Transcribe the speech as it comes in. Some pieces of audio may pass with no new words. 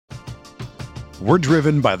We're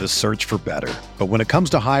driven by the search for better. But when it comes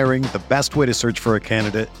to hiring, the best way to search for a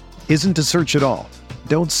candidate isn't to search at all.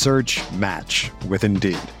 Don't search, match with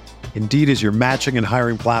Indeed. Indeed is your matching and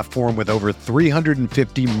hiring platform with over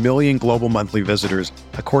 350 million global monthly visitors,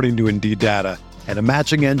 according to Indeed data, and a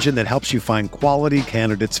matching engine that helps you find quality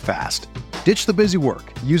candidates fast. Ditch the busy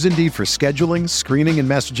work. Use Indeed for scheduling, screening, and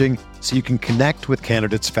messaging so you can connect with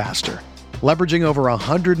candidates faster. Leveraging over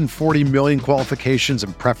 140 million qualifications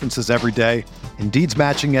and preferences every day, Indeed's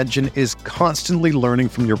matching engine is constantly learning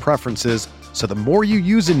from your preferences, so the more you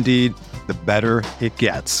use Indeed, the better it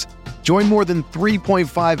gets. Join more than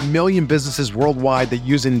 3.5 million businesses worldwide that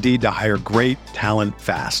use Indeed to hire great talent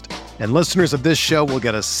fast. And listeners of this show will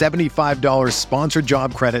get a $75 sponsored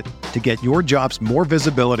job credit to get your jobs more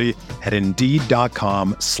visibility at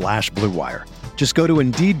Indeed.com/Blue Wire. Just go to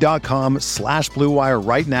Indeed.com/Blue Wire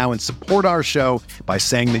right now and support our show by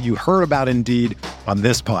saying that you heard about Indeed on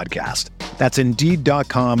this podcast. That's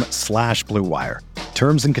Indeed.com/Blue Wire.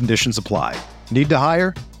 Terms and conditions apply. Need to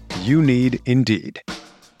hire? You need Indeed.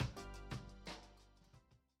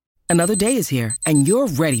 Another day is here, and you're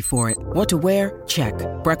ready for it. What to wear? Check.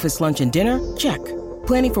 Breakfast, lunch, and dinner? Check.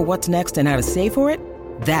 Planning for what's next and how to save for it?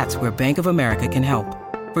 That's where Bank of America can help.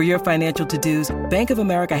 For your financial to-dos, Bank of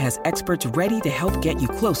America has experts ready to help get you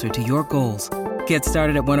closer to your goals. Get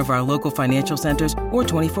started at one of our local financial centers or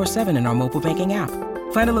 24/7 in our mobile banking app.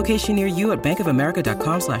 Find a location near you at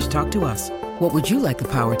bankofamerica.com/talktous. What would you like the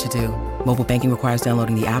power to do? Mobile banking requires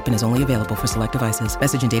downloading the app and is only available for select devices.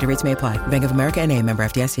 Message and data rates may apply. Bank of America N.A., member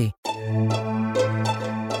FDIC.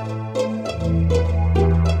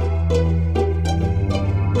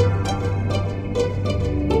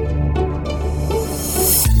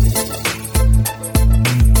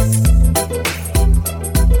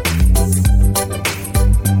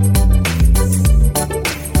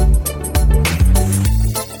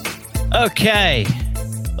 Okay.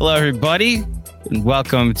 Hello, everybody, and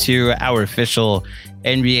welcome to our official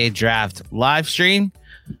NBA Draft live stream.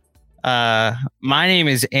 My name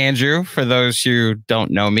is Andrew, for those who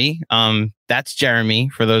don't know me. That's Jeremy,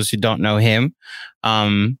 for those who don't know him.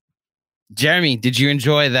 Jeremy, did you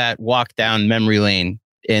enjoy that walk down memory lane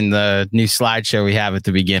in the new slideshow we have at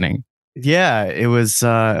the beginning? Yeah, it was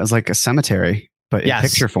like a cemetery, but in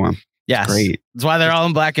picture form. Yes. Great. That's why they're all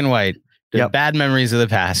in black and white. Yep. Bad memories of the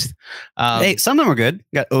past. Hey, some of them were good.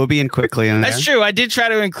 You got Obi and Quickly in there. That's true. I did try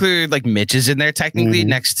to include like Mitch's in there technically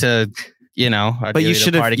next to, but you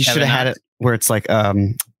should have had it where it's like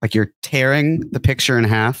you're tearing the picture in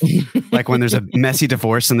half, like when there's a messy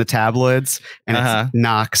divorce in the tabloids and it's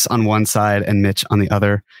Knox on one side and Mitch on the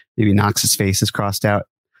other. Maybe Knox's face is crossed out.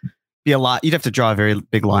 Be a lot. You'd have to draw a very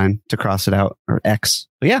big line to cross it out, or X.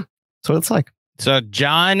 But yeah, that's what it's like. So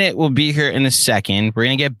John will be here in a second. We're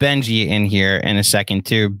going to get Benji in here in a second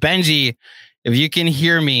too. Benji, if you can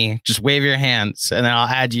hear me, just wave your hands and then I'll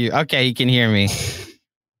add you. Okay, you can hear me.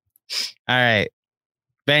 All right.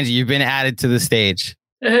 Benji, you've been added to the stage.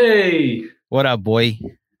 Hey. What up, boy?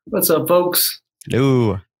 What's up, folks?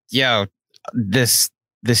 Ooh. Yo, this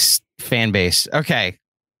fan base. Okay.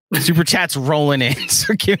 Super chat's rolling in.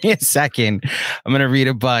 So give me a second. I'm going to read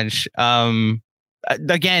a bunch.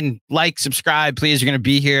 Again, like, subscribe, please. You're going to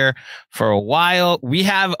be here for a while. We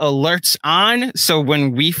have alerts on, so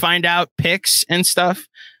when we find out picks and stuff,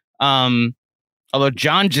 although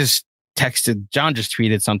John just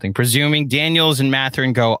tweeted something, presuming Daniels and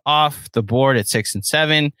Mathurin go off the board at 6 and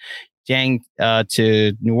 7, Jang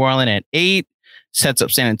to New Orleans at 8, sets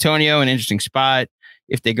up San Antonio, an interesting spot.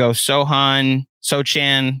 If they go Sochan,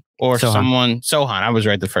 or Sohan, I was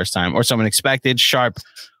right the first time, or someone expected, Sharp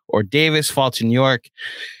or Davis fall to New York,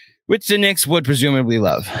 which the Knicks would presumably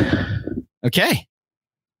love. Okay.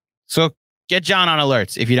 So get John on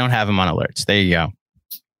alerts if you don't have him on alerts. There you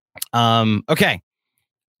go. Okay.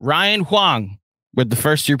 Ryan Huang with the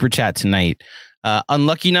first super chat tonight.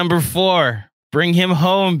 Unlucky number 4. Bring him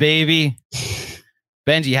home, baby.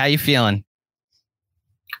 Benji, how you feeling?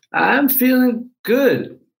 I'm feeling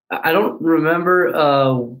good. I don't remember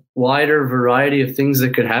a wider variety of things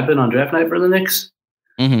that could happen on draft night for the Knicks.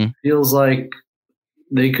 Mm-hmm. Feels like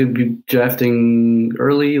they could be drafting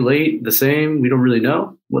early, late, the same. We don't really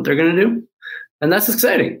know what they're going to do. And that's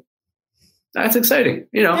exciting.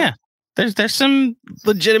 Yeah. There's some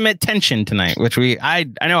legitimate tension tonight, which I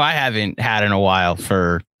know I haven't had in a while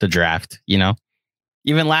for the draft,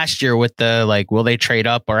 even last year with the, like, will they trade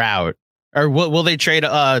up or out, or will they trade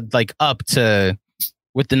up to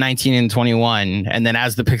with the 19 and 21. And then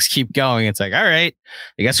as the picks keep going, it's like, all right,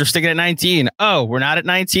 I guess we're sticking at 19. Oh, we're not at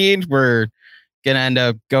 19. We're going to end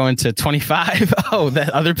up going to 25. Oh, that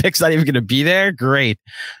other pick's not even going to be there. Great.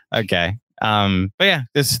 Okay. But yeah,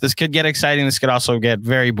 this could get exciting. This could also get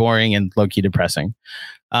very boring and low key depressing.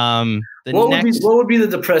 What would be the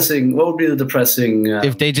depressing?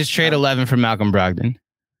 If they just trade 11 for Malcolm Brogdon?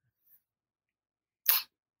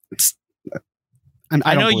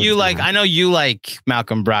 I know you like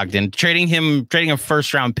Malcolm Brogdon. Trading a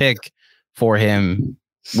first round pick for him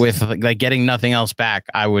with like getting nothing else back,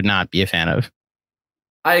 I would not be a fan of.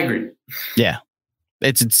 I agree. Yeah,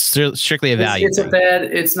 it's strictly a value. It's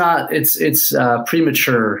a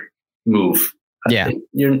premature move. I think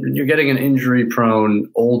you're getting an injury prone,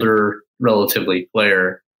 older, relatively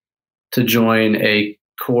player to join a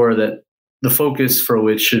core that the focus for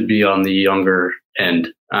which should be on the younger end.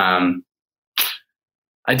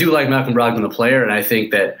 I do like Malcolm Brogdon, the player, and I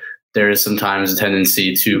think that there is sometimes a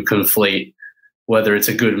tendency to conflate whether it's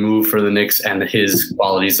a good move for the Knicks and his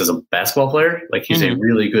qualities as a basketball player. Like he's a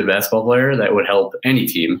really good basketball player that would help any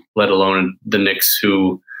team, let alone the Knicks,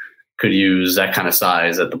 who could use that kind of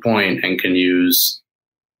size at the point and can use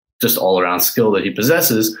just all around skill that he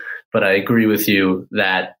possesses. But I agree with you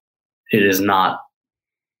that that is not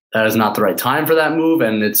the right time for that move.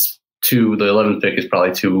 And the 11th pick is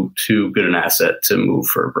probably too good an asset to move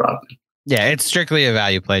for Brogdon. Yeah, it's strictly a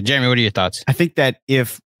value play. Jeremy, what are your thoughts? I think that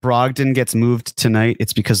if Brogdon gets moved tonight,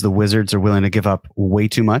 it's because the Wizards are willing to give up way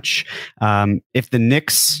too much. If the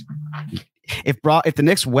Knicks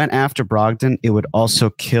went after Brogdon, it would also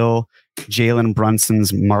kill Jalen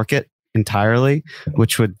Brunson's market entirely,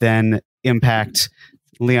 which would then impact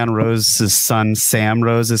Leon Rose's son, Sam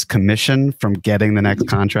Rose's commission from getting the next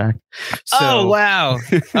contract. So, oh, wow.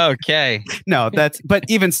 Okay. But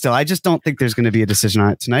even still, I just don't think there's going to be a decision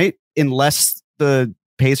on it tonight unless the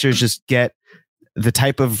Pacers just get the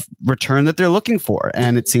type of return that they're looking for.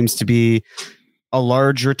 And it seems to be a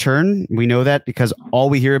large return. We know that because all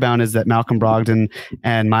we hear about is that Malcolm Brogdon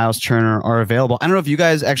and Miles Turner are available. I don't know if you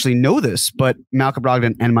guys actually know this, but Malcolm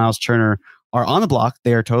Brogdon and Miles Turner are on the block.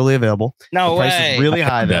 They are totally available. No way. The price is really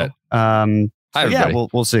high though.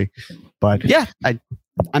 We'll see. But yeah,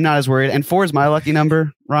 I'm not as worried. And 4 is my lucky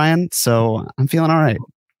number, Ryan. So I'm feeling all right.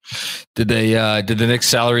 Did the Knicks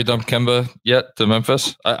salary dump Kemba yet to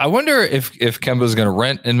Memphis? I wonder if Kemba's going to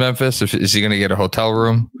rent in Memphis. Is he going to get a hotel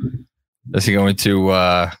room? Is he going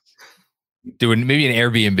to do maybe an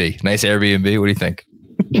Airbnb? Nice Airbnb. What do you think?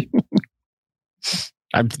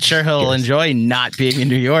 I'm sure he'll enjoy not being in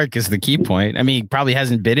New York is the key point. I mean, he probably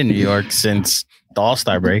hasn't been in New York since the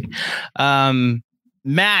All-Star break. Matt,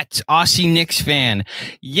 Aussie Knicks fan.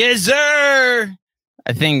 Yes, sir.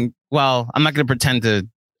 I think, well, I'm not going to pretend to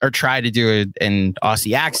or try to do an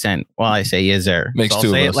Aussie accent while I say yes, sir. Makes so two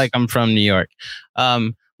I'll say of us. it like I'm from New York.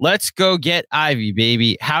 Let's go get Ivy,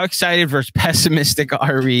 baby. How excited versus pessimistic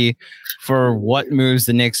are we for what moves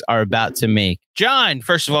the Knicks are about to make? John,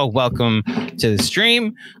 first of all, welcome to the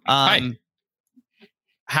stream. Hi.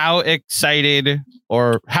 How excited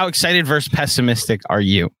versus pessimistic are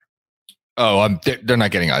you? Oh, they're not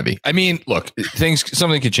getting Ivy. I mean, look,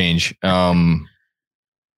 something could change.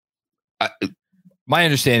 My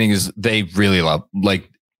understanding is they really love, like,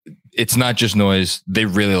 it's not just noise. They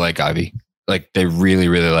really like Ivy. Like, they really,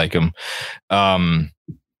 really like him. And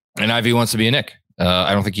Ivy wants to be a Knick.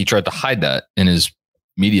 I don't think he tried to hide that in his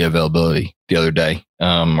media availability the other day.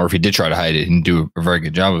 Or if he did try to hide it, he didn't do a very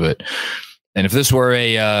good job of it. And if this were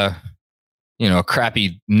a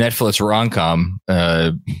crappy Netflix rom-com,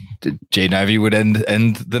 Jaden Ivey would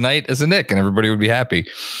end the night as a Knick and everybody would be happy.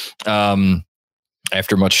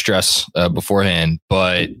 After much stress beforehand.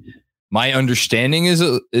 But my understanding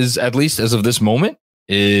is at least as of this moment,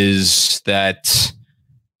 is that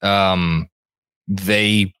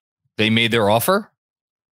they made their offer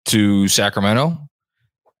to Sacramento.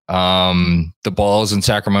 The ball is in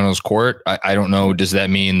Sacramento's court. I don't know. Does that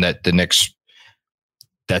mean that the Knicks,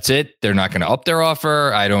 that's it? They're not going to up their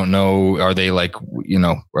offer? I don't know. Are they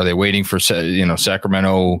are they waiting for,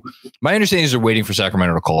 Sacramento? My understanding is they're waiting for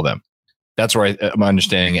Sacramento to call them. That's right. My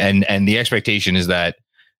understanding. And the expectation is that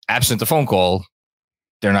absent the phone call,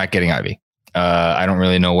 they're not getting Ivy. I don't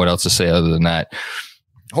really know what else to say other than that.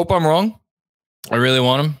 Hope I'm wrong. I really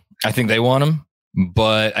want him. I think they want him,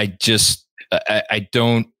 but I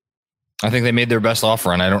don't. I think they made their best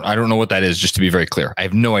offer, and I don't know what that is. Just to be very clear, I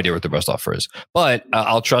have no idea what their best offer is. But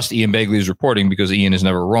I'll trust Ian Begley's reporting because Ian is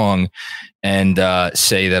never wrong, and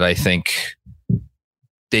say that I think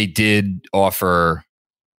they did offer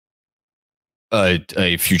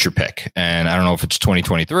a future pick. And I don't know if it's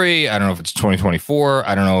 2023. I don't know if it's 2024.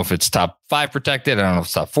 I don't know if it's top 5 protected. I don't know if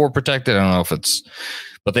it's top 4 protected. I don't know if it's,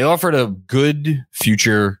 but they offered a good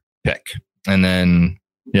future pick. And then,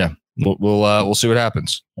 yeah, we'll see what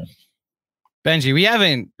happens. Benji, we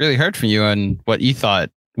haven't really heard from you on what you thought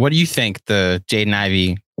what do you think the Jaden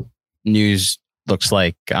Ivey news looks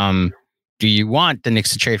like? Do you want the Knicks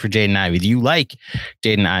to trade for Jaden Ivey? Do you like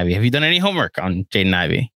Jaden Ivey? Have you done any homework on Jaden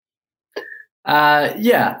Ivey?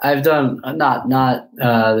 Yeah, I've done not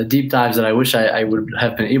the deep dives that I wish I would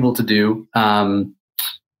have been able to do,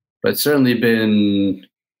 but certainly been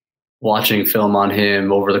watching film on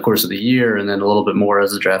him over the course of the year, and then a little bit more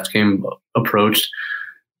as the draft game approached.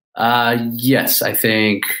 Yes, I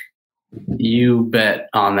think you bet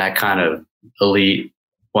on that kind of elite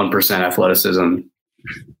 1% athleticism.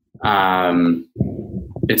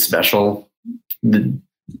 It's special.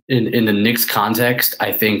 In the Knicks context,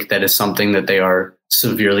 I think that is something that they are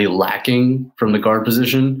severely lacking from the guard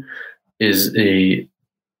position. Is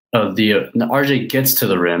RJ gets to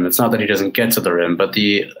the rim. It's not that he doesn't get to the rim, but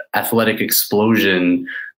the athletic explosion,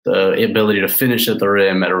 the ability to finish at the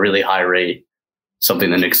rim at a really high rate,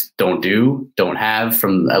 something the Knicks don't have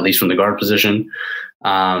at least from the guard position.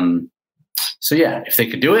 So yeah, if they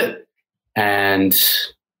could do it, and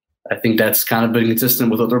I think that's kind of been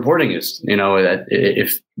consistent with what the reporting is. That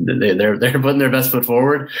if they're putting their best foot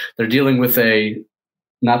forward, they're dealing with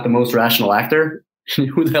not the most rational actor.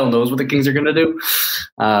 Who the hell knows what the Kings are going to do?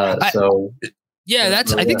 I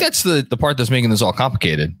think that's the part that's making this all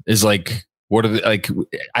complicated. Is like, what are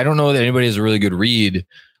I don't know that anybody has a really good read.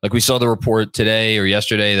 Like, we saw the report today or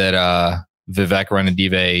yesterday that Vivek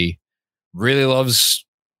Ranadive really loves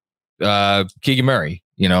Keegan Murray.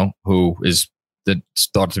 Who is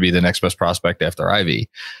thought to be the next best prospect after Ivy.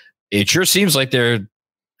 It sure seems like they're,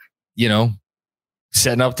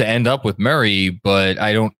 setting up to end up with Murray, but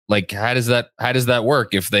I don't how does that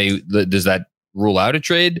work? Does that rule out a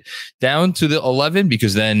trade down to the 11?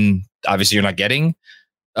 Because then obviously you're not getting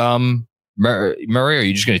Murray. Are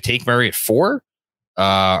you just going to take Murray at 4?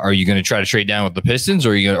 Are you going to try to trade down with the Pistons,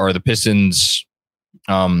 or are the Pistons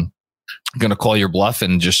going to call your bluff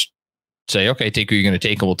and just say, okay, take who you're going to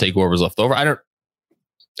take, and we'll take whoever's left over? I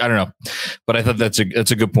don't know, but I thought that's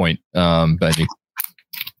a good point, Benji.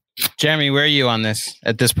 Jeremy, where are you on this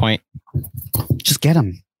at this point? Just get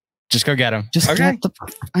him. Just go get him.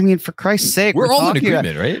 For Christ's sake, we're all in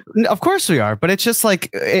agreement, right? Of course we are, but it's just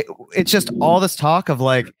it's just all this talk of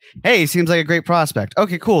hey, he seems like a great prospect.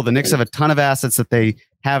 Okay, cool. The Knicks have a ton of assets that they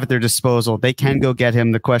have at their disposal. They can go get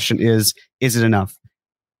him. The question is it enough?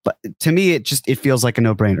 But to me, it feels like a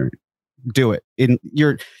no-brainer. Do it.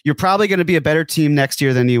 You're probably going to be a better team next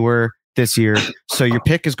year than you were this year. So your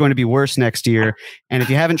pick is going to be worse next year. And if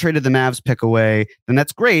you haven't traded the Mavs pick away, then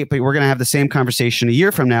that's great. But we're going to have the same conversation a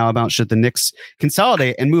year from now about should the Knicks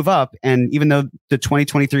consolidate and move up. And even though the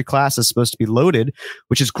 2023 class is supposed to be loaded,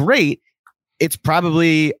 which is great, it's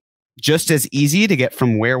probably just as easy to get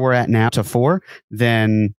from where we're at now to 4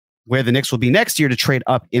 than where the Knicks will be next year to trade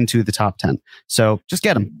up into the top 10. So just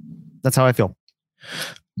get them. That's how I feel.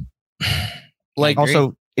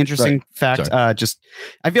 Also, interesting fact. I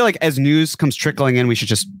feel like as news comes trickling in, we should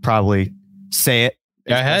just probably say it.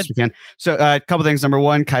 Go ahead. We can. So a couple things. Number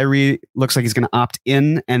one, Kyrie looks like he's going to opt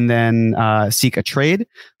in and then seek a trade,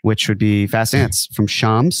 which would be fast dance from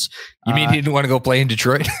Shams. You mean he didn't want to go play in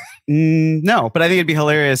Detroit? No, but I think it'd be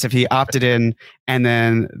hilarious if he opted in and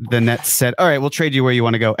then the Nets said, all right, we'll trade you where you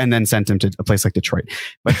want to go, and then sent him to a place like Detroit.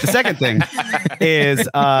 But the second thing is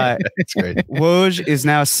it's great. Woj is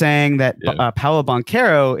now saying that Paolo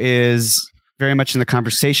Banchero is very much in the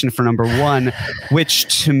conversation for number 1,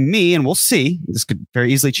 which to me, and we'll see, this could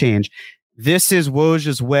very easily change. This is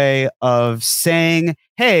Woj's way of saying,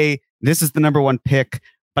 hey, this is the number 1 pick,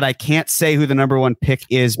 but I can't say who the number 1 pick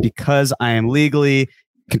is because I am legally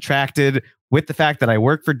contracted with the fact that I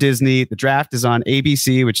work for Disney. The draft is on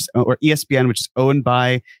ABC, or ESPN, which is owned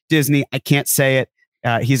by Disney. I can't say it.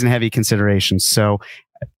 He's in heavy consideration. So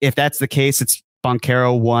if that's the case, it's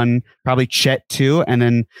Banchero 1, probably Chet 2, and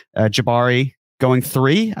then Jabari going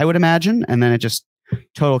 3, I would imagine. And then it just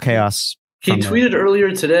total chaos. He tweeted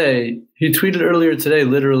earlier today,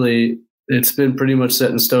 literally, it's been pretty much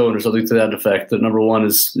set in stone or something to that effect. That number 1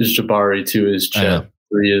 is Jabari, 2 is Chet,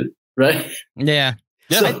 3 is, right? Yeah.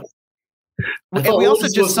 So, we also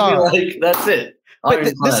just saw that's it. But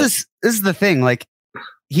this is the thing.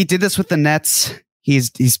 He did this with the Nets. He's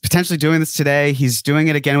potentially doing this today. He's doing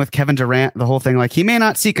it again with Kevin Durant. The whole thing. He may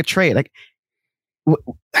not seek a trade.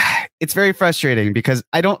 It's very frustrating because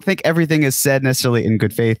I don't think everything is said necessarily in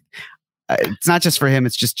good faith. It's not just for him.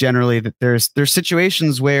 It's just generally that there's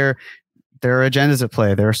situations where there are agendas at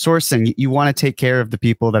play. There are sourcing. You want to take care of the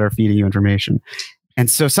people that are feeding you information. And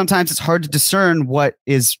so sometimes it's hard to discern what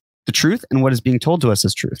is the truth and what is being told to us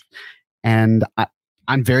as truth. And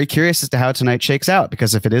I'm very curious as to how tonight shakes out,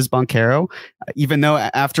 because if it is Banchero, even though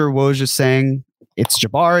after Woj is saying it's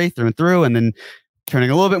Jabari through and through, and then turning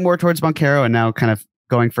a little bit more towards Banchero and now kind of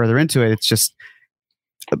going further into it. It's just,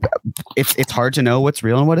 it's hard to know what's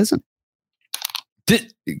real and what isn't. Am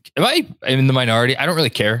I in the minority? I don't really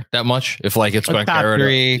care that much if like it's top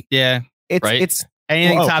three. Yeah. It's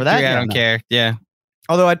anything top three. I don't care. Yeah.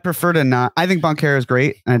 Although I'd prefer to not. I think Banchero is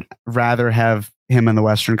great. I'd rather have him in the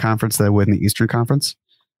Western Conference than I would in the Eastern Conference.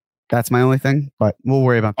 That's my only thing, but we'll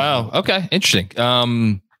worry about that. Oh, okay. Interesting.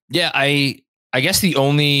 Yeah, I guess the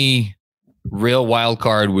only real wild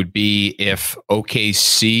card would be if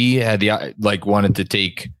OKC had the wanted to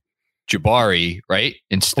take Jabari, right?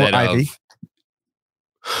 Instead of Ivy.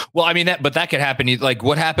 Well, I mean but that could happen. Like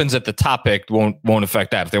what happens at the top pick won't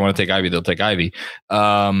affect that. If they want to take Ivy, they'll take Ivy.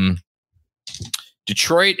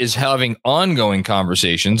 Detroit is having ongoing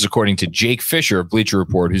conversations, according to Jake Fisher of Bleacher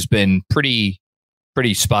Report, who's been pretty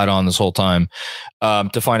spot on this whole time,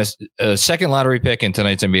 to find a second lottery pick in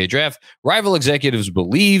tonight's NBA draft. Rival executives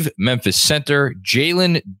believe Memphis center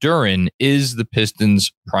Jalen Duren is the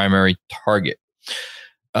Pistons' primary target.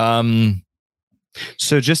 So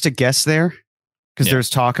just a guess there, because there's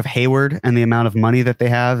talk of Hayward and the amount of money that they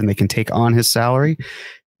have and they can take on his salary.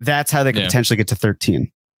 That's how they could potentially get to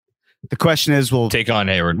 13. The question is, will take on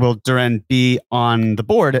Hayward? Will Duren be on the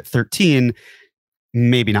board at 13?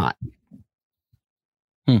 Maybe not.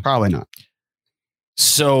 Probably not.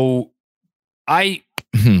 So I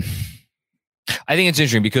think it's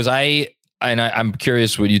interesting because I'm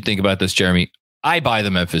curious what you think about this, Jeremy. I buy the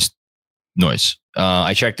Memphis noise.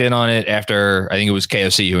 I checked in on it after, I think it was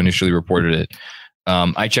KFC who initially reported it.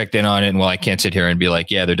 I checked in on it, and I can't sit here and be like,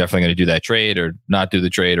 yeah, they're definitely going to do that trade or not do the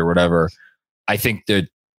trade or whatever. I think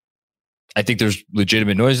there's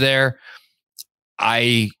legitimate noise there.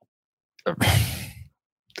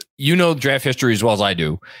 You know draft history as well as I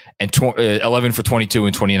do, and 11 for 22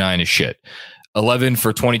 and 29 is shit. 11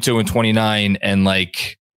 for 22 and 29, and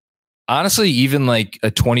honestly, even a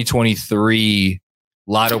 2023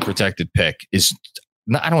 lotto protected pick is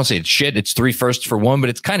not, I don't want to say it's shit. It's 3 firsts for 1,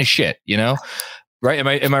 but it's kind of shit, right?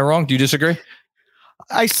 Am I wrong? Do you disagree?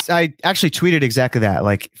 I actually tweeted exactly that.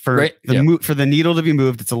 For the needle to be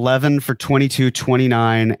moved, it's 11 for 22,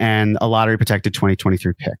 29, and a lottery protected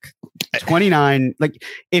 2023 pick. 29.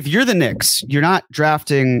 If you're the Knicks, you're not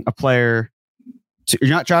drafting a player. You're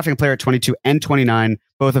not drafting a player at 22 and 29,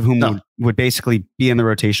 both of whom would basically be in the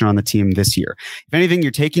rotation on the team this year. If anything,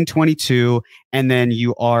 you're taking 22, and then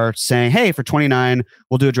you are saying, "Hey, for 29,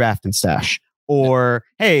 we'll do a draft and stash." Or,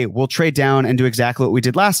 hey, we'll trade down and do exactly what we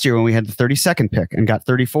did last year when we had the 32nd pick and got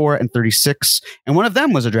 34 and 36. And one of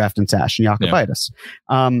them was a draft and stash in Jokubaitis.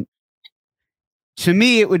 To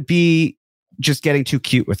me, it would be just getting too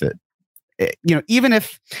cute with it. Even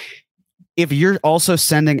if you're also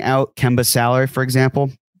sending out Kemba's salary, for example,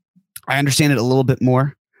 I understand it a little bit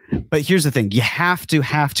more. But here's the thing. You have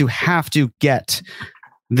to get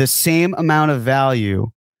the same amount of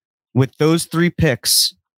value with those 3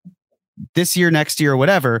 picks this year, next year, or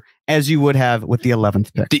whatever, as you would have with the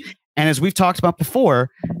 11th pick. And as we've talked about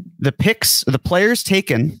before, the players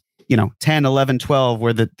taken, 10, 11, 12,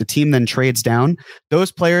 where the team then trades down,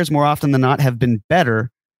 those players more often than not have been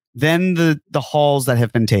better than the hauls that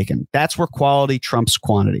have been taken. That's where quality trumps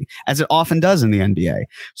quantity, as it often does in the NBA.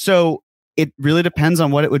 So it really depends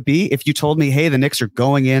on what it would be. If you told me, hey, the Knicks are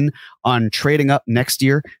going in on trading up next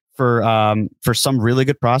year for some really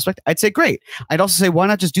good prospect, I'd say great. I'd also say, why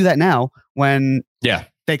not just do that now when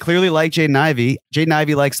they clearly like Jaden Ivey. Jaden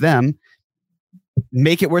Ivey likes them.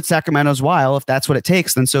 Make it worth Sacramento's while. If that's what it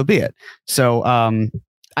takes, then so be it. So I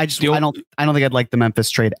don't think I'd like the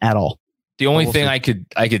Memphis trade at all. The only thing I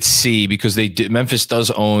could see, because Memphis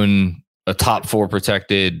does own a top 4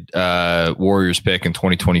 protected Warriors pick in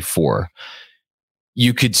 2024.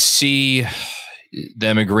 You could see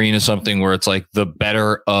them agreeing to something where it's the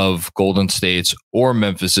better of Golden State's or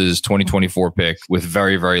Memphis's 2024 pick with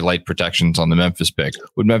very, very light protections on the Memphis pick.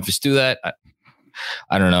 Would Memphis do that?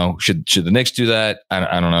 I don't know. Should the Knicks do that?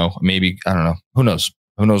 I don't know. Maybe. I don't know. Who knows?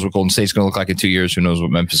 Who knows what Golden State's going to look like in 2 years? Who knows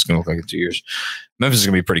what Memphis is going to look like in 2 years? Memphis is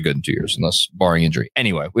going to be pretty good in 2 years, unless barring injury.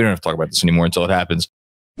 Anyway, we don't have to talk about this anymore until it happens.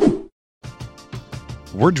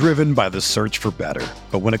 We're driven by the search for better.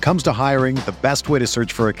 But when it comes to hiring, the best way to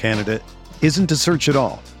search for a candidate isn't to search at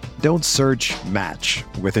all. Don't search, match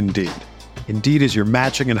with Indeed. Indeed is your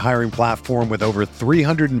matching and hiring platform with over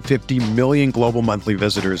 350 million global monthly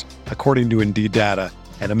visitors, according to Indeed data,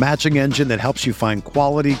 and a matching engine that helps you find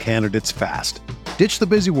quality candidates fast. Ditch the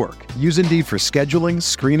busy work. Use Indeed for scheduling,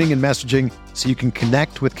 screening, and messaging so you can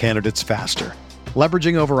connect with candidates faster.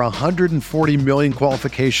 Leveraging over 140 million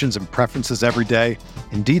qualifications and preferences every day,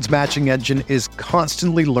 Indeed's matching engine is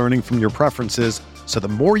constantly learning from your preferences, so the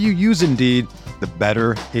more you use Indeed, the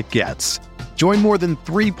better it gets. Join more than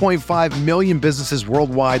 3.5 million businesses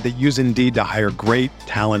worldwide that use Indeed to hire great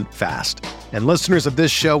talent fast. And listeners of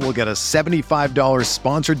this show will get a $75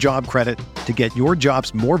 sponsored job credit to get your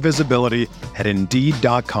jobs more visibility at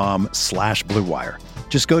Indeed.com/Blue Wire.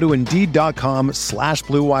 Just go to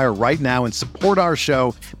Indeed.com/Blue Wire right now and support our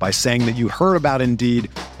show by saying that you heard about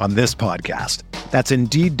Indeed on this podcast. That's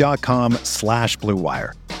Indeed.com/Blue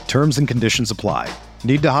Wire. Terms and conditions apply.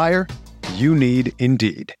 Need to hire? You need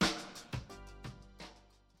Indeed.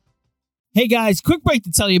 Hey guys, quick break to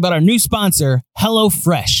tell you about our new sponsor,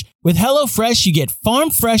 HelloFresh. With HelloFresh, you get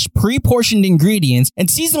farm-fresh, pre-portioned ingredients and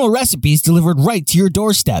seasonal recipes delivered right to your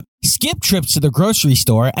doorstep. Skip trips to the grocery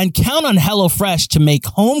store and count on HelloFresh to make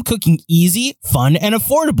home cooking easy, fun, and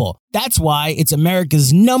affordable. That's why it's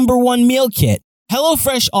America's #1 meal kit.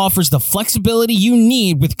 HelloFresh offers the flexibility you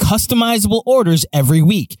need with customizable orders every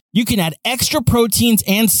week. You can add extra proteins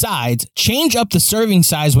and sides, change up the serving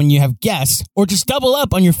size when you have guests, or just double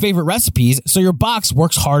up on your favorite recipes so your box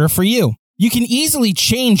works harder for you. You can easily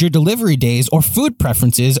change your delivery days or food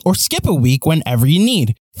preferences or skip a week whenever you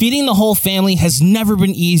need. Feeding the whole family has never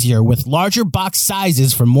been easier with larger box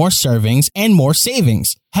sizes for more servings and more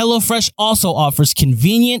savings. HelloFresh also offers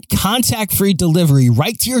convenient, contact-free delivery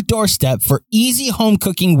right to your doorstep for easy home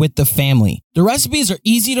cooking with the family. The recipes are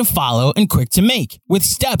easy to follow and quick to make, with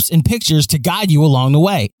steps and pictures to guide you along the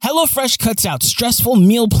way. HelloFresh cuts out stressful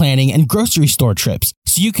meal planning and grocery store trips,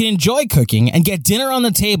 so you can enjoy cooking and get dinner on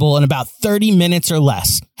the table in about 30 minutes or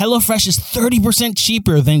less. HelloFresh is 30%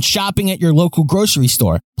 cheaper than shopping at your local grocery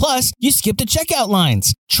store. Plus, you skip the checkout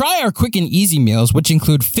lines. Try our quick and easy meals, which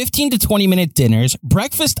include 15 to 20-minute dinners,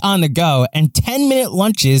 breakfast on the go, and 10-minute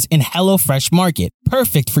lunches in HelloFresh Market.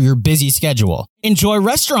 Perfect for your busy schedule. Enjoy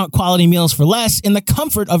restaurant-quality meals for less in the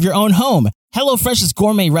comfort of your own home. HelloFresh's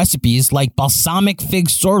gourmet recipes like balsamic fig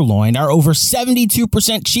sirloin are over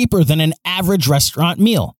 72% cheaper than an average restaurant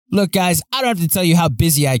meal. Look, guys, I don't have to tell you how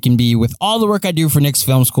busy I can be with all the work I do for Knicks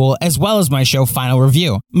Film School, as well as my show Final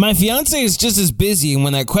Review. My fiance is just as busy, and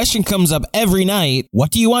when that question comes up every night,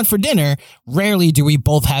 what do you want for dinner? Rarely do we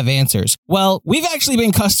both have answers. Well, we've actually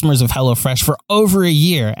been customers of HelloFresh for over a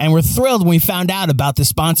year, and we're thrilled when we found out about the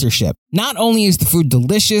sponsorship. Not only is the food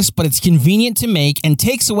delicious, but it's convenient to make and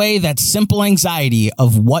takes away that simple anxiety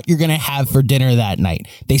of what you're going to have for dinner that night.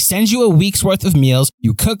 They send you a week's worth of meals,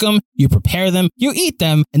 you cook them, you prepare them, you eat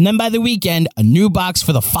them, and then by the weekend, a new box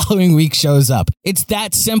for the following week shows up. It's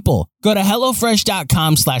that simple. Go to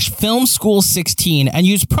HelloFresh.com/FilmSchool16 and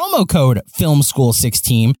use promo code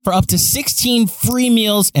FilmSchool16 for up to 16 free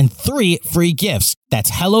meals and 3 free gifts. That's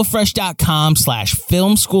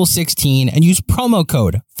HelloFresh.com/FilmSchool16 and use promo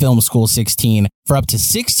code FilmSchool16 for up to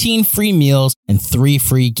 16 free meals and 3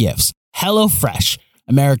 free gifts. HelloFresh,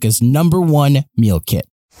 America's #1 meal kit.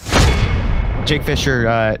 Jake Fisher,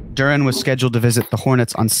 Duren was scheduled to visit the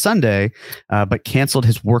Hornets on Sunday, but canceled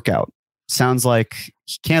his workout. Sounds like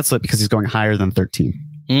he canceled it because he's going higher than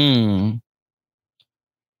 13.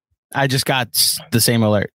 I just got the same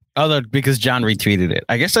alert. Although, because John retweeted it.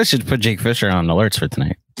 I guess I should put Jake Fisher on alerts for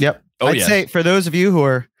tonight. Yep. I'd say for those of you who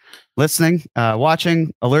are listening,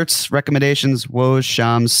 watching, alerts, recommendations, Woj,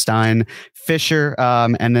 Shams, Stein, Fisher,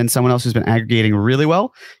 and then someone else who's been aggregating really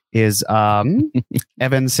well is Evan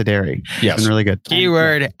Sideri. Yes. Been really good.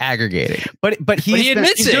 Keyword aggregating. But he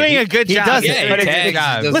admits he's doing a good job. He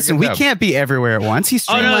does it. Listen, we can't be everywhere at once. He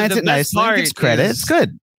streamlines it nicely. Gives credit. It's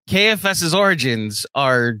good. KFS's origins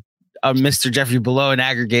are Mr. Jeffrey Below and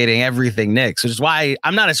aggregating everything Knicks, which is why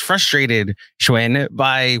I'm not as frustrated, Schwinn,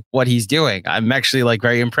 by what he's doing. I'm actually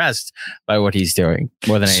very impressed by what he's doing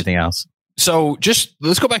more than anything else. So just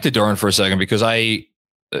let's go back to Duren for a second, because I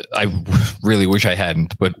really wish I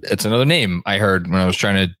hadn't, but it's another name I heard when I was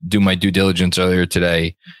trying to do my due diligence earlier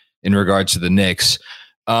today in regards to the Knicks.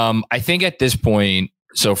 I think at this point,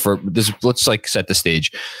 so for this, let's set the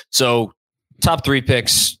stage. So top 3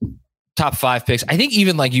 picks, top 5 picks. I think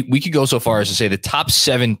even we could go so far as to say the top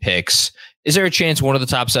 7 picks. Is there a chance one of the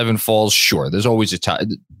top 7 falls? Sure. There's always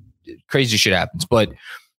crazy shit happens. But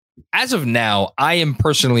as of now, I am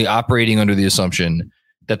personally operating under the assumption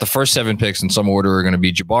that the first 7 picks in some order are going to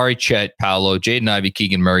be Jabari, Chet, Paolo, Jaden Ivey,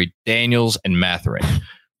 Keegan Murray, Daniels, and Mathurin.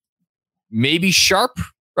 Maybe Sharp,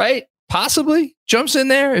 right? Possibly jumps in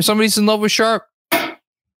there if somebody's in love with Sharp.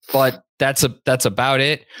 But that's about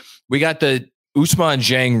it. We got the Ousmane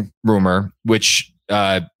Dieng rumor, which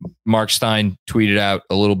Mark Stein tweeted out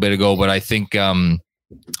a little bit ago, but I think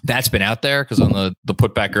that's been out there because on the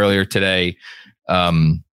putback earlier today,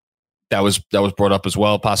 that was brought up as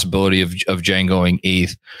well. Possibility of Dieng going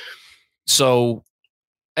 8th. So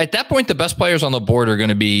at that point, the best players on the board are going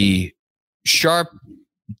to be Sharp,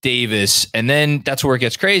 Davis, and then that's where it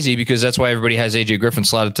gets crazy because that's why everybody has AJ Griffin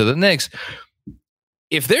slotted to the Knicks.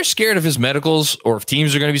 If they're scared of his medicals, or if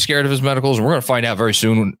teams are going to be scared of his medicals, and we're going to find out very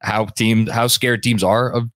soon how scared teams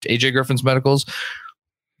are of AJ Griffin's medicals,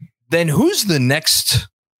 then who's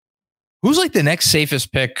like the next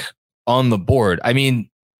safest pick on the board? I mean,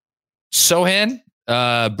 Sohan,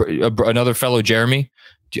 another fellow Jeremy.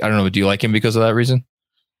 I don't know. Do you like him because of that reason?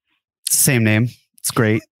 Same name. It's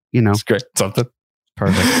great. It's great. Something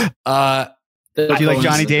perfect. Do you like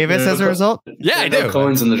Johnny Davis as a result? Yeah, I do.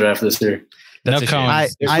 Cohen's in the draft this year. No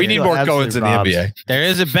Cohen's. We need more Cohen's in the NBA. There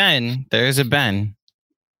is a Ben.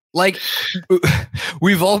 Like,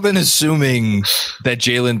 we've all been assuming that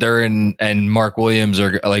Jalen Duren and Mark Williams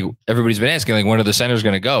are like, everybody's been asking, like, when are the centers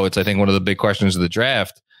going to go? It's, I think, one of the big questions of the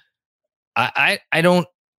draft. I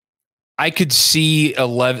could see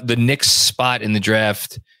the Knicks spot in the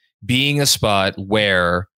draft being a spot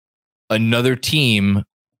where another team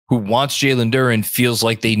who wants Jalen Duren feels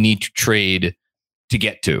like they need to trade to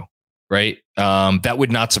get to, right? That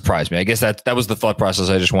would not surprise me. I guess that was the thought process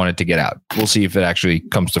I just wanted to get out. We'll see if it actually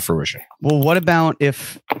comes to fruition. Well, what if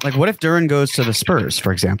Duren goes to the Spurs,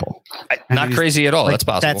 for example? Not crazy at all. That's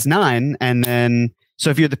possible. That's 9. And then,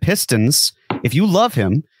 so if you're the Pistons, if you love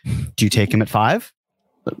him, do you take him at 5?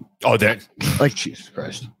 Oh, that, like, Jesus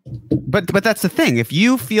Christ. But that's the thing. If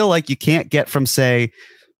you feel like you can't get from, say,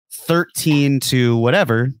 13 to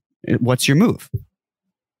whatever, what's your move?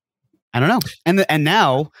 I don't know. And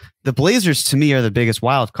now the Blazers, to me, are the biggest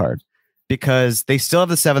wild card because they still have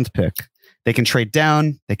the 7th pick. They can trade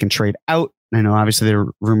down. They can trade out. I know, obviously, there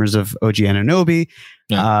are rumors of OG Anunoby.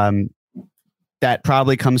 Yeah. That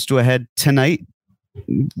probably comes to a head tonight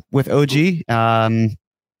with OG.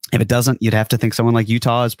 If it doesn't, you'd have to think someone like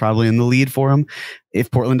Utah is probably in the lead for him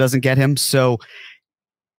if Portland doesn't get him. So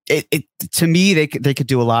it to me, they could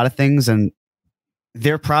do a lot of things, and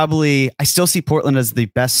they're probably, I still see Portland as the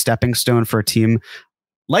best stepping stone for a team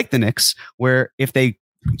like the Knicks, where if the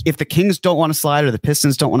Kings don't want to slide or the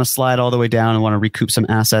Pistons don't want to slide all the way down and want to recoup some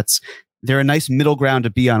assets, they're a nice middle ground to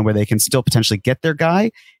be on where they can still potentially get their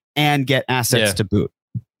guy and get assets to boot.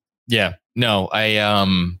 Yeah, no, I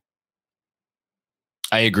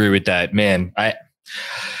agree with that, man. I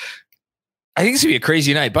think it's gonna be a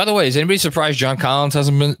crazy night. By the way, is anybody surprised John Collins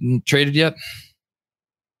hasn't been traded yet?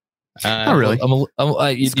 Not really.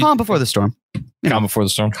 It's calm before the storm. Calm before the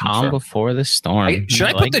storm. Calm before the storm. Should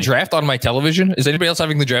I put the draft on my television? Is anybody else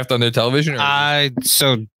having the draft on their television?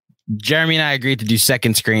 So Jeremy and I agreed to do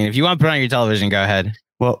second screen. If you want to put it on your television, go ahead.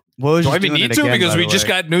 Well, do I need to because we just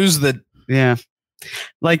got news that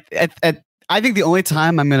like I think the only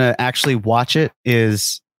time I'm going to actually watch it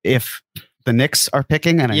is if the Knicks are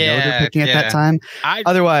picking, and I know they're picking at that time.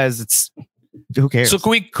 Otherwise, it's who cares? So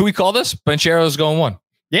can we call this? Banchero's going 1.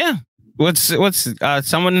 Yeah. What's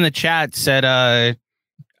someone in the chat said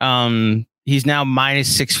he's now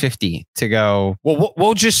minus 650 to go. Well,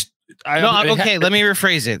 we'll just let me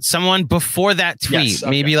rephrase it. Someone before that tweet,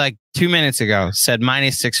 maybe like 2 minutes ago, said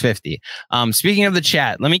minus 650. Speaking of the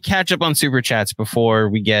chat, let me catch up on super chats before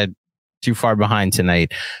we get too far behind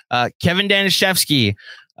tonight. Kevin Danishevsky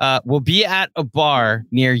will be at a bar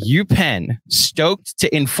near UPenn, stoked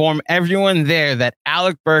to inform everyone there that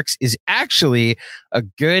Alec Burks is actually a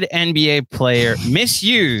good NBA player,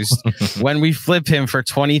 misused when we flip him for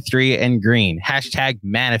 23 and green.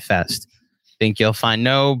 #manifest. Think you'll find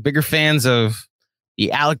no bigger fans of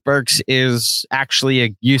the Alec Burks is actually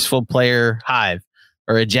a useful player hive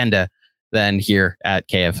or agenda than here at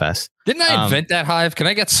KFS. Didn't I invent that hive? Can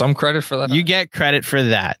I get some credit for that? You get credit for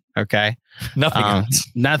that. Okay. Nothing else.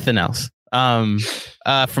 Nothing else. From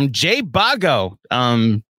Jay Bago,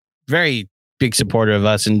 very big supporter of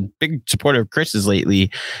us and big supporter of Chris's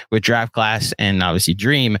lately with Draft Class and obviously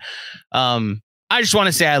Dream. I just want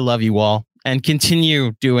to say I love you all and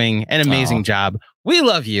continue doing an amazing job. We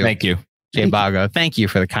love you. Thank you, Jay Bago. Thank you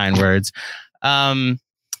for the kind words.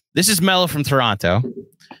 This is Mello from Toronto.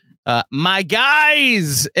 My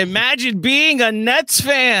guys, imagine being a Nets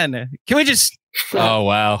fan. Can we just... Oh,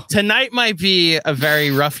 wow. Tonight might be a very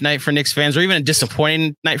rough night for Knicks fans, or even a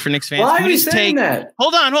disappointing night for Knicks fans. Why are you saying that?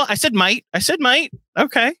 Hold on. I said might.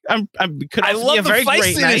 Okay. I love a very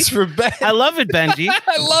great night for Ben. I love it, Benji.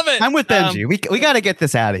 I love it. I'm with Benji. We got to get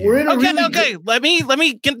this out of here. Okay. Let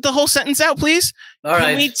me get the whole sentence out, please. All right.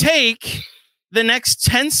 Can we take the next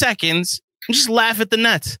 10 seconds and just laugh at the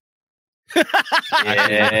Nets?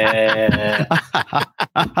 Yeah.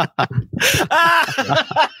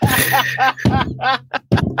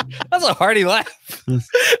 That's a hearty laugh.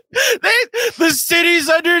 The city's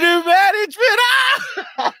under new management.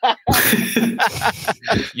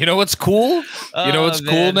 You know what's cool? You know what's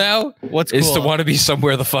cool now? What's is cool? to want to be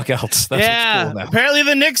somewhere the fuck else. That's what's cool now. Apparently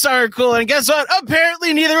the Knicks aren't cool. And guess what?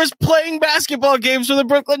 Apparently neither is playing basketball games for the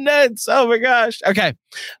Brooklyn Nets. Oh my gosh. Okay.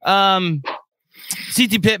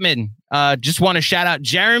 CT Pittman. Just want to shout out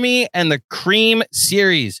Jeremy and the Cream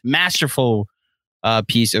series. Masterful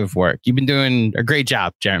piece of work. You've been doing a great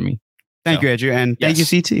job, Jeremy. Thank you, Andrew. And thank you,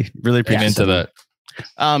 CT. Really appreciate into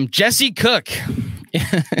that. Jesse Cook.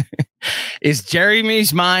 Is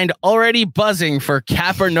Jeremy's mind already buzzing for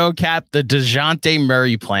cap or no cap the DeJounte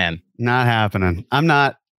Murray plan? Not happening. I'm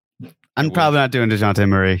probably not doing DeJounte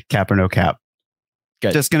Murray cap or no cap.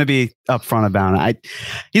 Good. Just going to be upfront about it.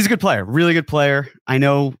 He's a good player, really good player. I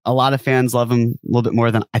know a lot of fans love him a little bit more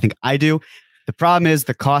than I think I do. The problem is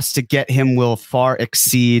the cost to get him will far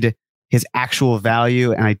exceed his actual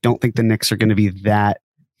value, and I don't think the Knicks are going to be that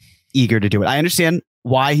eager to do it. I understand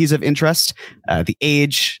why he's of interest, the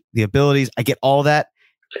age, the abilities. I get all that.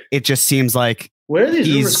 It just seems like where are these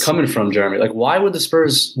rumors coming from, Jeremy? Like, why would the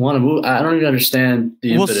Spurs want to move? I don't even understand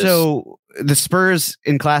the impetus. So the Spurs,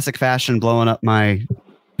 in classic fashion, blowing up my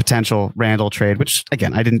potential Randall trade, which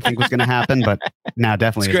again I didn't think was going to happen, but now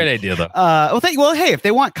definitely. It's a great idea, though. Well, hey, if they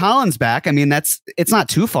want Collins back, I mean it's not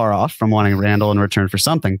too far off from wanting Randall in return for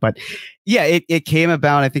something. But yeah, it came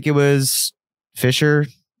about. I think it was Fisher.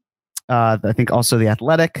 I think also The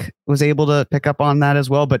Athletic was able to pick up on that as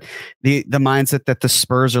well. But the mindset that the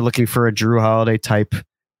Spurs are looking for a Drew Holiday type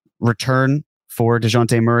return for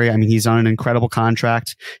DeJounte Murray. I mean, he's on an incredible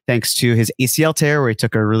contract thanks to his ACL tear where he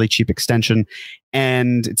took a really cheap extension.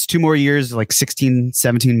 And it's 2 more years, like 16,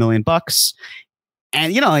 17 million bucks.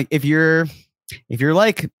 And, like if you're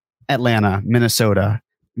like Atlanta, Minnesota,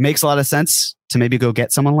 it makes a lot of sense to maybe go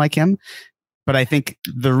get someone like him. But I think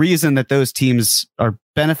the reason that those teams are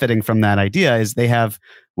benefiting from that idea is they have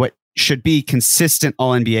what should be consistent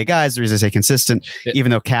All-NBA guys. The reason I say consistent,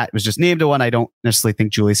 even though Cat was just named to one, I don't necessarily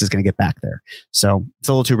think Julius is going to get back there. So it's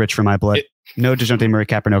a little too rich for my blood. No DeJounte Murray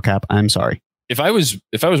cap or no cap. I'm sorry. If I was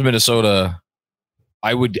Minnesota,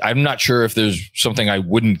 I'm not sure if there's something I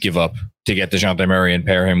wouldn't give up to get DeJounte Murray and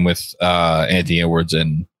pair him with Anthony Edwards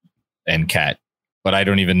and Cat. But I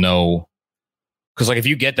don't even know. Because like if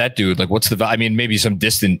you get that dude, like what's the value? I mean, maybe some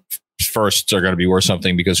distant firsts are going to be worth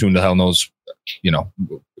something because who the hell knows?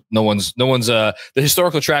 No one's the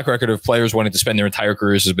historical track record of players wanting to spend their entire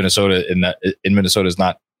careers in Minnesota is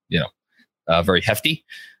not very hefty.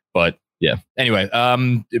 But yeah. Anyway,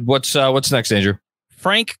 what's next, Andrew?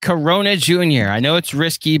 Frank Corona Jr. I know it's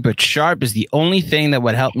risky, but Sharp is the only thing that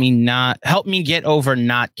would help me get over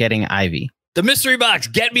not getting Ivy. The mystery box.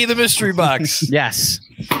 Get me the mystery box. Yes.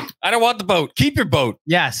 I don't want the boat. Keep your boat.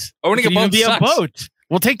 Yes. Owning a boat sucks. A boat.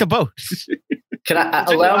 We'll take the boat. Can I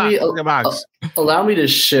allow me to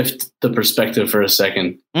shift the perspective for a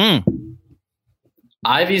second?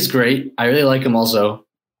 Ivy's great. I really like him also.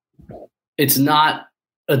 It's not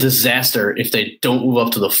a disaster if they don't move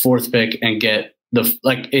up to the 4th pick and get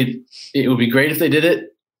it would be great if they did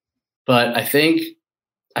it, but I think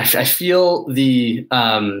I feel the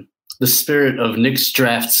spirit of Knicks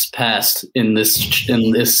drafts past in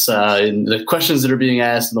the questions that are being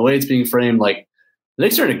asked and the way it's being framed. Like the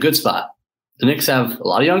Knicks are in a good spot. The Knicks have a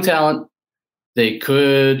lot of young talent. They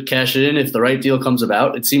could cash it in if the right deal comes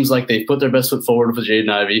about. It seems like they've put their best foot forward with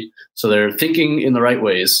Jaden Ivey, so they're thinking in the right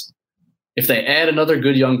ways. If they add another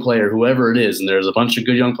good young player, whoever it is, and there's a bunch of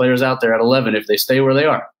good young players out there at 11, if they stay where they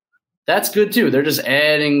are, that's good too. They're just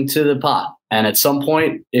adding to the pot. And at some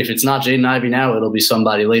point, if it's not Jaden Ivey now, it'll be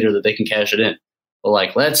somebody later that they can cash it in. But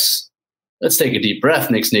let's take a deep breath,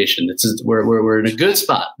 Knicks Nation. We're in a good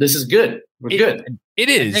spot. This is good. We're good. It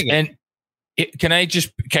is. And can I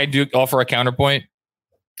offer a counterpoint?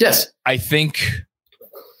 Yes. I think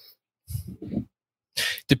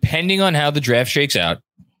depending on how the draft shakes out,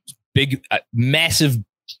 big, massive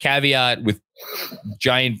caveat with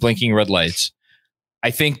giant blinking red lights.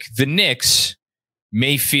 I think the Knicks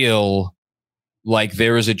may feel like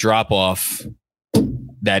there is a drop off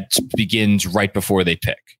that begins right before they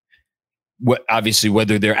pick. Obviously,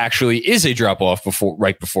 whether there actually is a drop off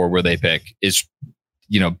right before where they pick is,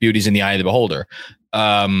 beauty's in the eye of the beholder.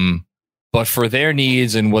 But for their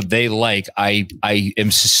needs and what they like, I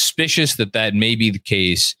am suspicious that may be the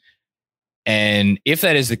case. And if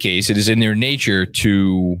that is the case, it is in their nature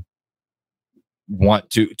to want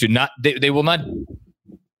to not. They will not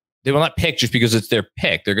pick just because it's their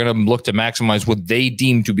pick. They're going to look to maximize what they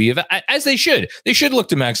deem to be, as they should. They should look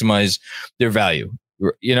to maximize their value.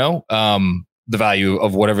 The value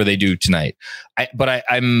of whatever they do tonight. I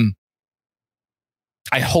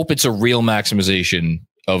hope it's a real maximization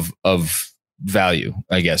of value,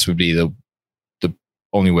 I guess would be the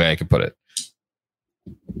only way I could put it.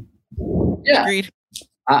 Yeah, agreed.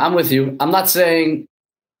 I'm with you. I'm not saying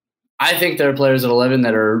I think there are players at 11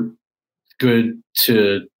 that are good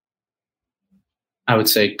to, I would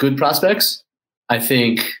say, good prospects. I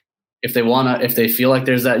think if they feel like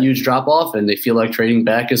there's that huge drop off and they feel like trading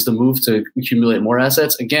back is the move to accumulate more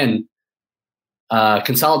assets, again,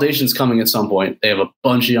 consolidation's coming at some point. They have a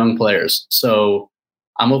bunch of young players. So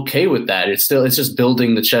I'm okay with that. It's just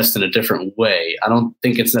building the chest in a different way. I don't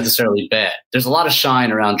think it's necessarily bad. There's a lot of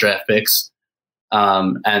shine around draft picks.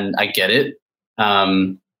 And I get it.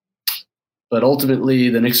 But ultimately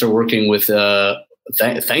the Knicks are working with,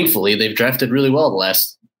 thankfully they've drafted really well the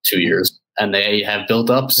last 2 years, and they have built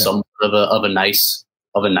up some of a nice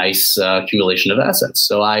accumulation of assets.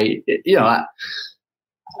 So it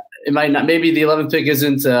might not, maybe the 11th pick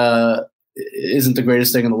isn't the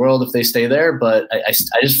greatest thing in the world if they stay there, but I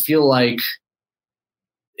just feel like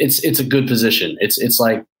it's a good position. It's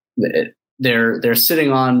like they're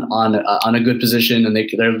sitting on a good position, and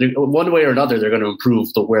they're one way or another they're going to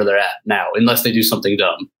improve to where they're at now, unless they do something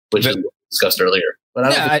dumb, which is what we discussed earlier. But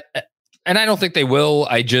I don't think they will.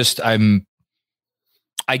 I guess I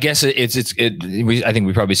think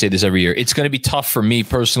we probably say this every year. It's going to be tough for me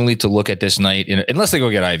personally to look at this night unless they go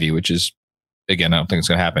get Ivy, which is, again, I don't think it's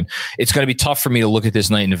going to happen. It's going to be tough for me to look at this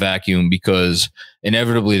night in a vacuum, because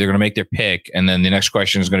inevitably they're going to make their pick. And then the next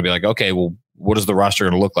question is going to be like, okay, well, what is the roster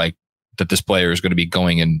going to look like that this player is going to be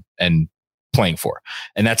going and playing for?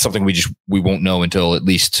 And that's something we won't know until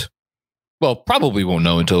probably won't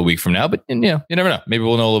know until a week from now, but you never know. Maybe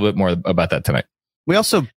we'll know a little bit more about that tonight. We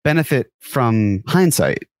also benefit from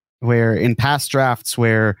hindsight, where in past drafts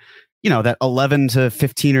where, that 11 to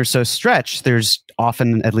 15 or so stretch, there's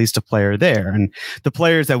often at least a player there. And the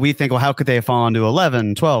players that we think, well, how could they have fallen to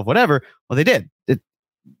 11, 12, whatever? Well, they did.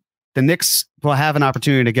 The Knicks will have an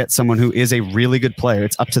opportunity to get someone who is a really good player.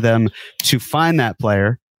 It's up to them to find that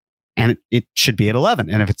player, and it should be at 11.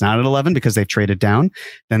 And if it's not at 11 because they've traded down,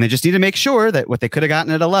 then they just need to make sure that what they could have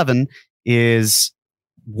gotten at 11 is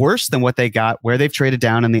worse than what they got where they've traded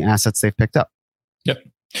down and the assets they've picked up. Yep.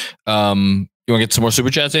 You want to get some more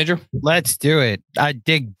super chats, Andrew? Let's do it. I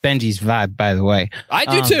dig Benji's vibe, by the way. I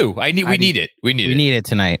do too. We need it. We need it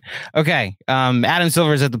tonight. Okay. Adam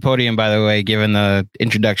Silver's at the podium, by the way, given the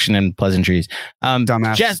introduction and pleasantries.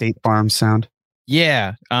 Dumbass State Farm sound.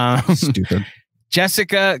 Yeah. Stupid.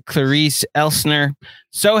 Jessica Clarice Elsner.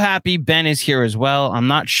 So happy Ben is here as well. I'm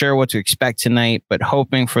not sure what to expect tonight, but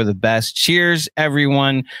hoping for the best. Cheers,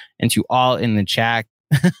 everyone, and to all in the chat.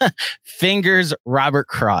 Fingers, Robert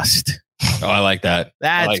Crossed. Oh, I like that.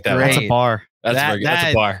 That's like that. great. That's a bar.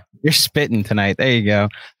 That's a bar. You're spitting tonight. There you go.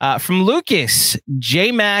 From Lucas,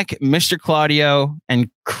 J Mac, Mr. Claudio,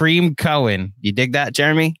 and Cream Cohen. You dig that,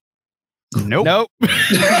 Jeremy? Nope.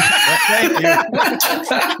 Thank you.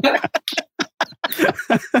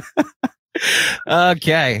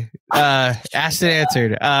 Okay. Asked and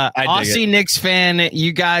answered. Aussie Knicks fan,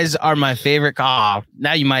 you guys are my favorite.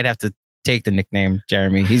 Now you might have to take the nickname,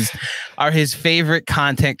 Jeremy. Are his favorite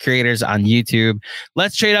content creators on YouTube.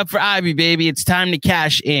 Let's trade up for Ivy, baby. It's time to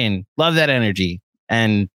cash in. Love that energy.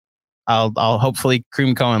 And I'll hopefully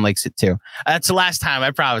Cream Cohen likes it too. That's the last time,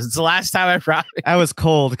 I promise. It's the last time, I promise. I was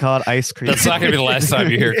cold. Call it ice cream. That's not going to be the last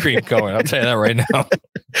time you hear Cream Cohen. I'll tell you that right now.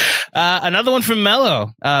 Another one from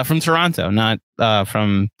Mello, from Toronto, not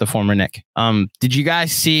from the former Nick. Did you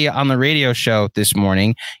guys see on the radio show this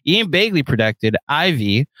morning, Ian Begley predicted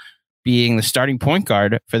Ivy being the starting point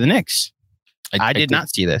guard for the Knicks? I did not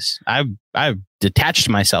see this. I detached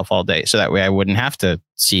myself all day so that way I wouldn't have to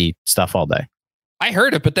see stuff all day. I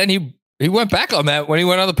heard it, but then he went back on that when he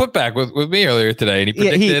went on the putback with me earlier today, and he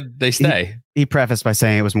predicted they stay. He prefaced by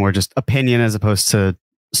saying it was more just opinion as opposed to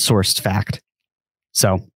sourced fact.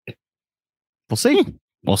 So we'll see.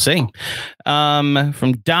 We'll see.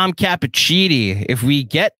 From Dom Cappuccini, if we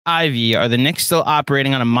get Ivy, are the Knicks still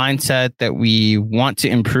operating on a mindset that we want to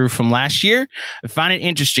improve from last year? I find it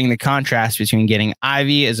interesting the contrast between getting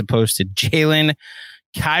Ivy as opposed to Jalen,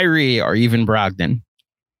 Kyrie, or even Brogdon.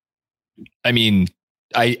 I mean,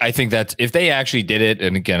 I think that if they actually did it,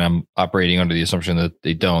 and again, I'm operating under the assumption that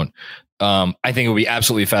they don't, I think it would be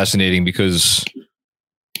absolutely fascinating, because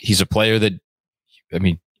he's a player that, I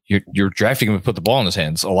mean, you're drafting him to put the ball in his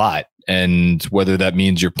hands a lot. And whether that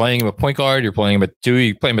means you're playing him at point guard, you're playing him at 2,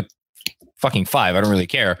 you play him at fucking 5, I don't really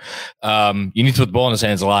care. You need to put the ball in his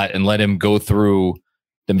hands a lot and let him go through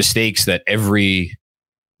the mistakes that every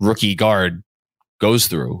rookie guard goes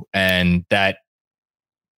through. And that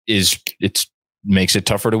makes it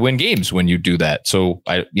tougher to win games when you do that. So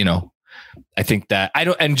I think that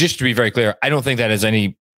and just to be very clear, I don't think that has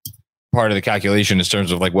any part of the calculation in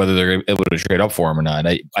terms of like whether they're able to trade up for him or not.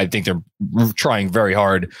 I think they're trying very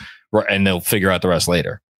hard, and they'll figure out the rest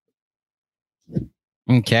later.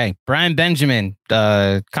 Okay. Brian Benjamin,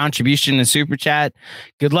 contribution to Super Chat.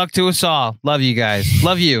 Good luck to us all. Love you guys.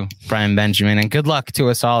 Love you, Brian Benjamin, and good luck to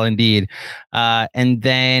us all indeed. And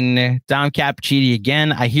then Dom Cappuccini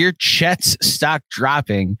again. I hear Chet's stock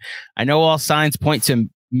dropping. I know all signs point to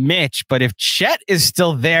Mitch, but if Chet is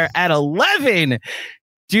still there at 11,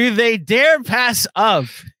 do they dare pass up?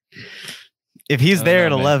 If he's there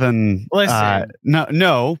at 11,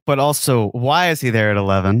 no, but also, why is he there at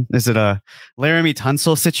 11? Is it a Laramie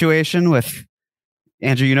Tunsil situation with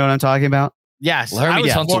Andrew? You know what I'm talking about? Yes. Laramie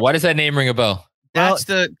Tunsil. Why does that name ring a bell? Go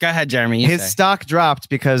ahead, Jeremy. His stock dropped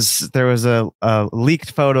because there was a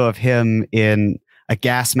leaked photo of him in a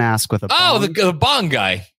gas mask with a bong. The bong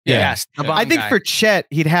guy. Yeah. Yes. I think for Chet,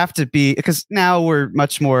 he'd have to be, because now we're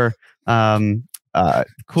much more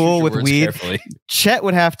cool with weed. Carefully. Chet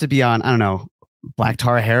would have to be on, I don't know, black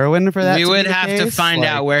tar heroin for that. We would have to find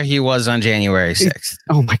out where he was on January 6th.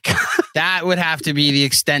 Oh my God. That would have to be the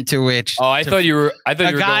extent to which. Oh, I thought you were a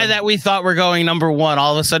guy that we thought were going number 1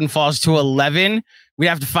 all of a sudden falls to 11. We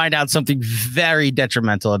have to find out something very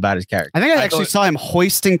detrimental about his character. I think I actually saw him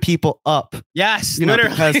hoisting people up. Yes, literally,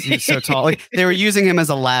 because he's so tall. Like, they were using him as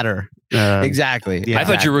a ladder. Exactly. Yeah, I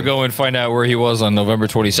thought you were going to find out where he was on November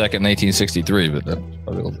 22nd, 1963, but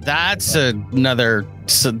that's another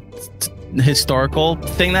historical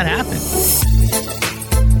thing that happened.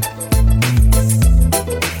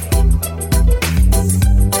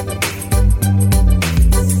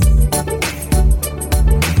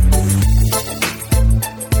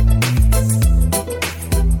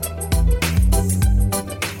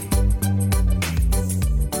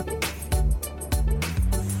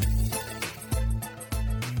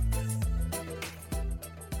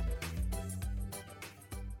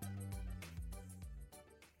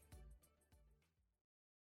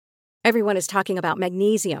 Everyone is talking about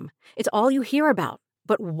magnesium. It's all you hear about.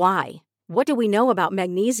 But why? What do we know about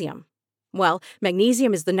magnesium? Well,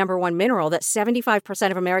 magnesium is the number 1 mineral that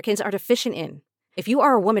 75% of Americans are deficient in. If you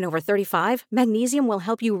are a woman over 35, magnesium will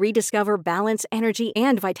help you rediscover balance, energy,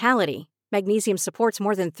 and vitality. Magnesium supports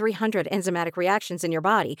more than 300 enzymatic reactions in your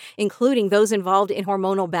body, including those involved in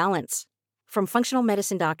hormonal balance. From functional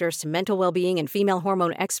medicine doctors to mental well-being and female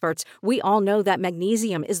hormone experts, we all know that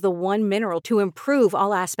magnesium is the one mineral to improve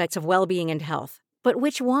all aspects of well-being and health. But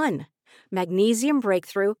which one? Magnesium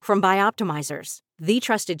Breakthrough from Bioptimizers, the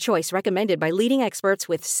trusted choice recommended by leading experts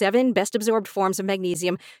with 7 best-absorbed forms of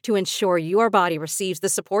magnesium to ensure your body receives the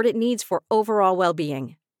support it needs for overall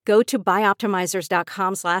well-being. Go to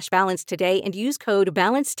bioptimizers.com/balance today and use code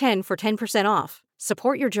BALANCE10 for 10% off.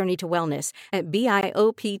 Support your journey to wellness at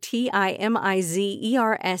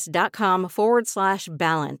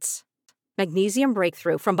bioptimizers.com/balance. Magnesium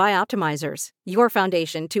Breakthrough from Bioptimizers, your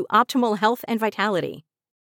foundation to optimal health and vitality.